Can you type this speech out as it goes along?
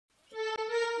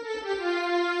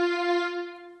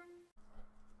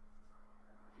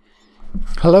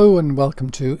Hello and welcome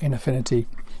to Affinity.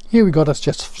 Here we got us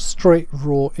just straight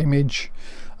raw image.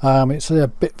 It's a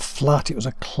bit flat. It was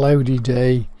a cloudy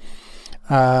day.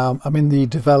 I'm in the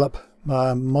develop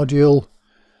module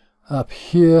up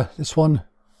here, this one,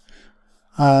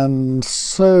 and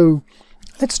so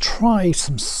let's try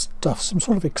some stuff, some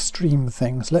sort of extreme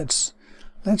things. Let's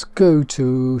go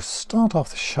to start off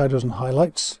the shadows and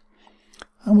highlights,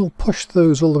 and we'll push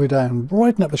those all the way down,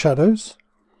 brighten up the shadows,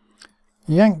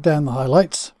 yank down the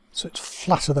highlights so it's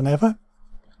flatter than ever.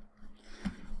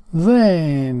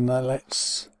 Then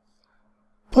let's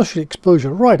push the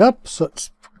exposure right up so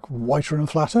it's whiter and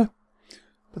flatter.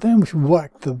 But then we can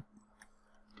whack the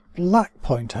black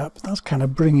point up. That's kind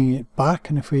of bringing it back.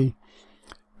 And if we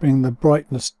bring the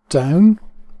brightness down,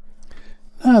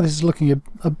 now this is looking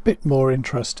a bit more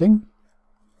interesting.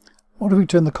 What if we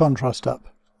turn the contrast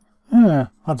up?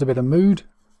 Adds a bit of mood.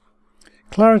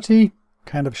 Clarity,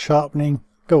 kind of sharpening.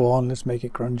 Go on, let's make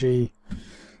it grungy.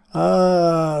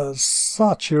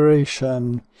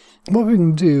 Saturation. What we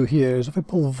can do here is if I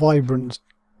pull vibrance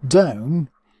down,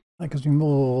 that gives me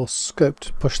more scope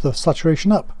to push the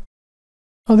saturation up.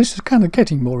 Oh, this is kind of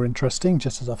getting more interesting,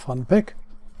 just as a fun pick.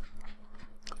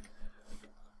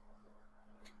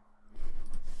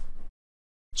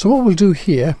 So what we'll do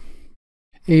here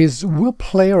is we'll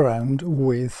play around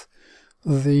with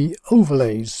the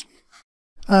overlays.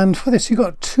 And for this, you've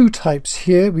got two types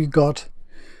here. We've got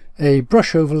a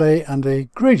brush overlay and a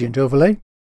gradient overlay.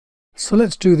 So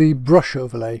let's do the brush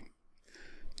overlay.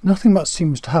 Nothing much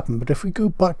seems to happen, but if we go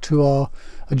back to our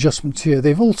adjustments here,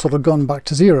 they've all sort of gone back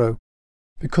to 0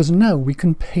 because now we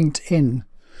can paint in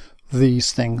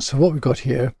these things. So what we've got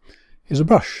here is a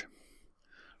brush.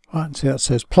 Right, see that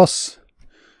says plus,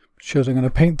 shows I'm going to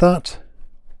paint that.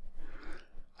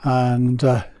 And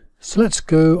so let's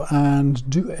go and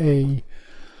do a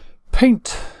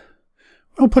paint.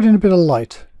 I'll put in a bit of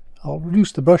light. I'll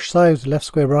reduce the brush size, left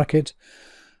square bracket,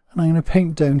 and I'm going to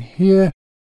paint down here.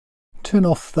 Turn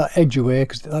off that edge away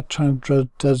because that kind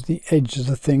of does the edge of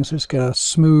the thing, so it's got a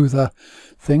smoother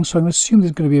thing. So I'm going to assume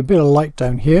there's going to be a bit of light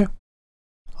down here.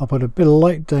 I'll put a bit of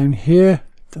light down here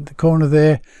at the corner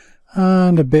there,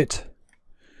 and a bit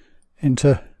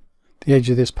into the edge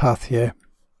of this path here.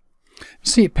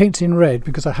 See, it paints in red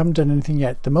because I haven't done anything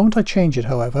yet. The moment I change it,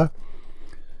 however,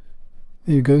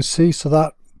 there you go, see, so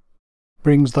that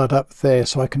brings that up there,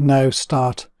 so I can now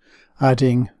start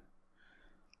adding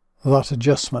that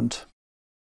adjustment.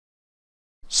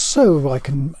 So I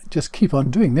can just keep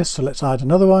on doing this. So let's add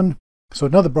another one. So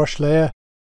another brush layer,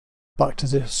 back to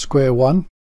the square one.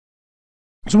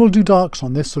 So we'll do darks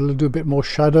on this, so we'll do a bit more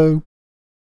shadow.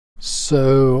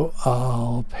 So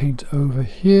I'll paint over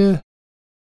here.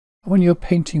 When you're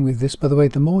painting with this, by the way,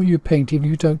 the more you paint, even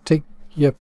if you don't keep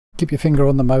your finger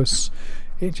on the mouse,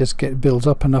 it just builds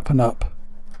up and up and up.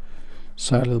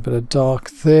 So a little bit of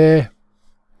dark there,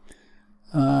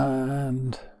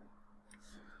 and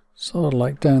sort of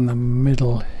like down the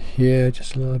middle here,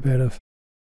 just a little bit of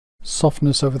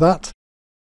softness over that,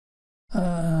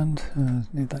 and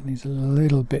that needs a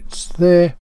little bit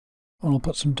there. And I'll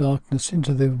put some darkness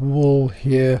into the wall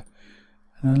here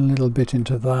and a little bit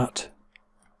into that.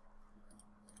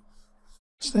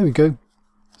 So there we go.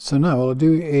 So now all I'll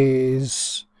do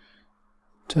is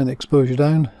turn the exposure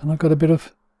down, and I've got a bit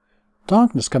of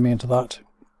darkness coming into that.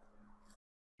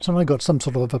 So I've got some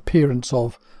sort of appearance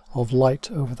of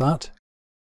light over that.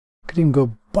 Could even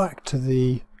go back to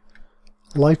the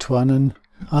light one and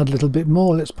add a little bit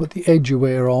more. Let's put the edge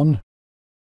aware on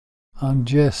and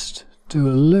just do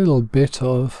a little bit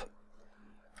of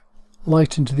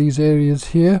light into these areas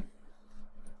here.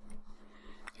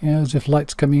 Yeah, as if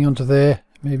light's coming onto there,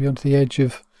 maybe onto the edge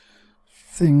of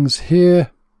things here.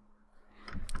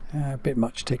 A bit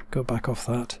much, go back off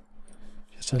that.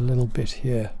 Just a little bit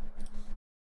here.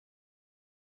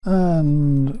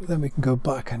 And then we can go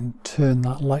back and turn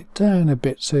that light down a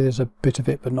bit so there's a bit of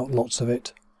it but not lots of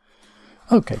it.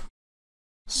 Okay,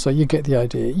 so you get the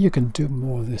idea. You can do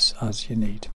more of this as you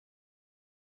need.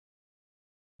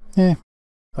 Yeah,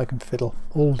 I can fiddle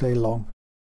all day long.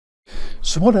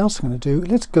 So what else I'm going to do?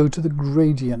 Let's go to the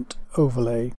gradient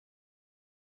overlay.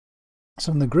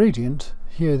 So in the gradient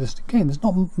here, there's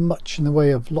not much in the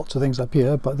way of lots of things up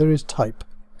here, but there is type.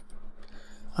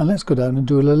 And let's go down and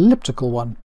do an elliptical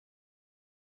one.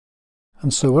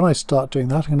 And so when I start doing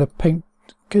that, I'm going to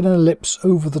get an ellipse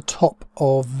over the top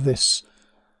of this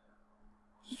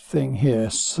thing here.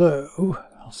 So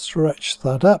I'll stretch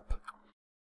that up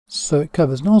so it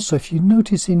covers. And also, if you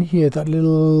notice in here that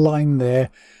little line there,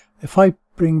 if I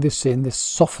bring this in, this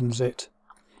softens it.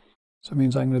 So it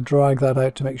means I'm going to drag that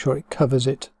out to make sure it covers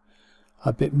it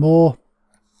a bit more.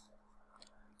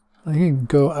 I can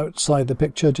go outside the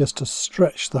picture just to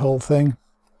stretch the whole thing.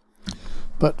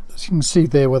 But as you can see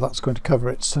there where that's going to cover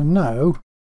it. So now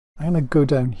I'm going to go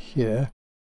down here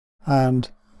and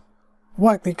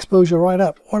whack the exposure right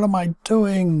up. What am I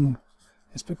doing?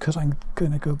 It's because I'm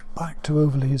going to go back to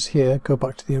overlays here, go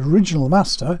back to the original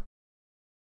master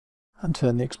and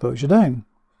turn the exposure down.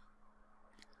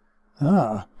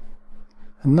 And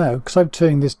now, because I'm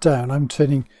turning this down, I'm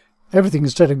turning everything,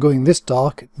 instead of going this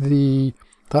dark,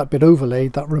 that bit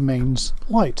overlaid, that remains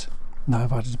light. Now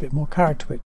I've added a bit more character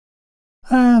to it.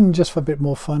 And just for a bit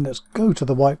more fun, let's go to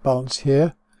the white balance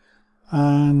here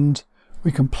and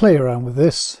we can play around with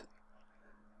this.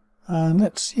 And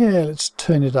let's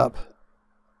turn it up.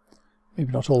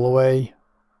 Maybe not all the way.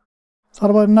 Is that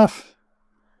about enough?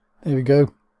 There we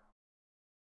go.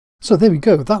 So there we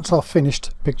go, that's our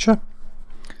finished picture.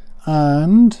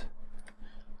 And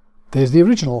there's the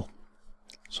original.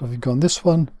 So if you've gone this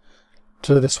one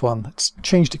to this one, it's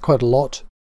changed it quite a lot.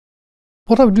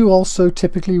 What I would do also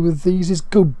typically with these is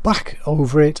go back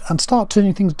over it and start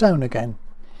turning things down again.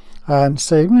 And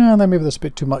say, well, then maybe that's a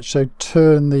bit too much. So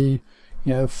turn the,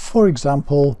 for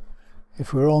example,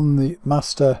 if we're on the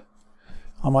master,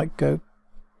 I might go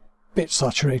a bit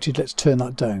saturated, let's turn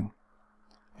that down.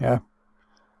 Yeah.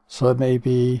 So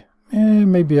maybe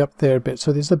up there a bit.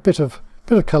 So there's a bit of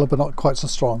colour, but not quite so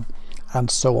strong,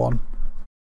 and so on.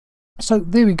 So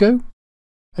there we go.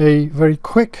 A very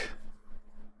quick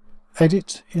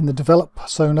edit in the Develop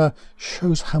Persona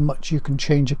shows how much you can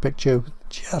change a picture with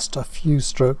just a few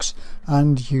strokes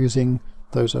and using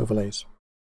those overlays.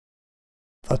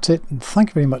 That's it, and thank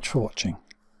you very much for watching.